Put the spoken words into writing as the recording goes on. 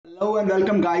Hello and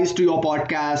welcome, guys, to your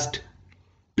podcast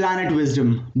Planet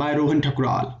Wisdom by Rohan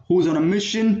Thakral, who's on a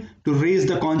mission to raise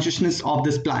the consciousness of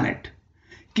this planet.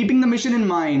 Keeping the mission in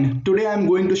mind, today I'm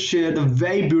going to share the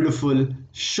very beautiful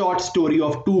short story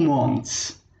of two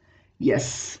monks.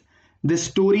 Yes, this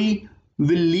story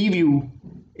will leave you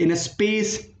in a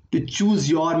space to choose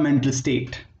your mental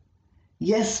state.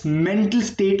 Yes, mental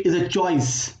state is a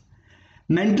choice.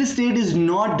 Mental state is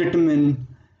not determined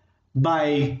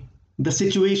by the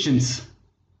situations.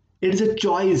 It is a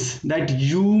choice that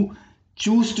you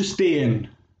choose to stay in.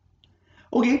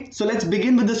 Okay, so let's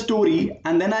begin with the story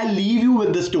and then I'll leave you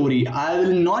with the story. I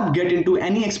will not get into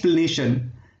any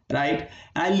explanation, right?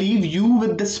 I'll leave you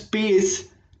with the space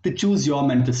to choose your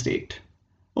mental state.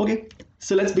 Okay,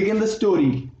 so let's begin the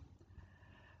story.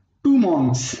 Two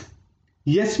monks,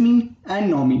 Yasmi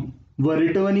and Nomi, were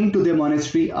returning to their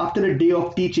monastery after a day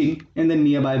of teaching in the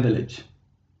nearby village.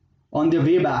 On their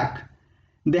way back,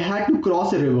 they had to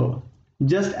cross a river.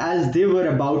 Just as they were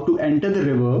about to enter the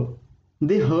river,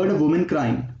 they heard a woman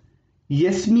crying.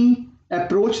 Yasmi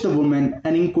approached the woman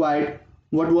and inquired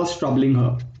what was troubling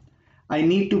her. I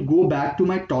need to go back to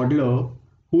my toddler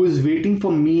who is waiting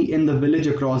for me in the village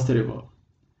across the river.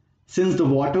 Since the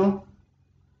water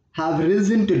have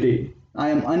risen today, I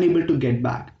am unable to get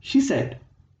back, she said.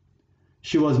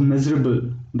 She was miserable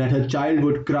that her child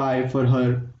would cry for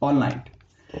her all night.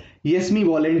 Yasmi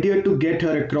volunteered to get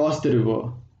her across the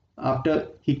river. After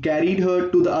he carried her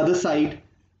to the other side,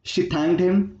 she thanked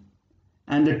him,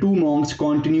 and the two monks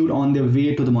continued on their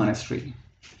way to the monastery.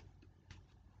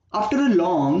 After a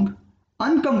long,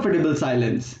 uncomfortable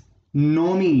silence,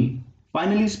 Nomi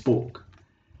finally spoke.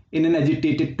 In an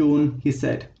agitated tone, he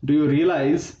said, "Do you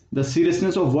realize the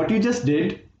seriousness of what you just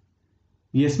did?"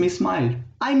 Yasmi smiled.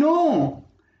 "I know."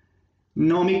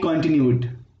 Nomi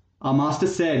continued. "Our master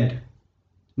said,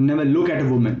 never look at a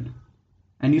woman.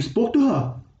 And you spoke to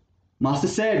her. Master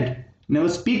said, never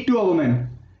speak to a woman.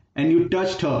 And you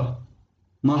touched her.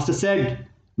 Master said,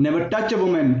 never touch a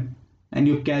woman. And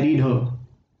you carried her."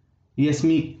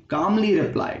 Yasmi calmly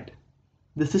replied,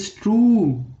 "This is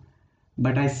true.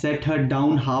 But I set her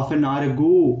down half an hour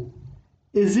ago.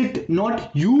 Is it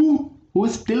not you who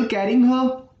is still carrying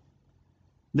her?"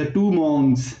 The two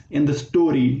monks in the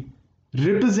story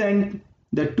represent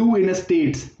the two inner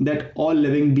states that all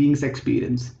living beings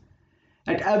experience.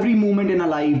 At every moment in our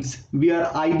lives, we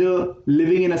are either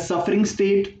living in a suffering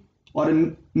state or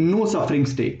a no suffering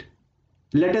state.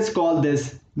 Let us call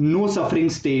this no suffering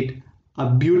state a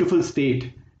beautiful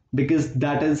state, because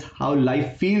that is how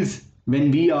life feels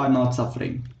when we are not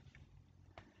suffering.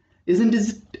 Isn't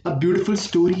it a beautiful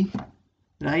story?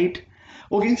 Right?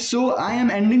 Okay, so I am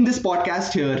ending this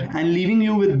podcast here and leaving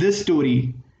you with this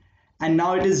story. And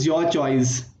now it is your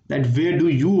choice that where do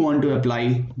you want to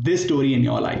apply this story in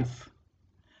your life.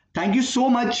 Thank you so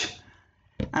much,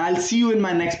 and I'll see you in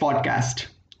my next podcast.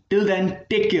 Till then,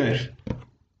 take care.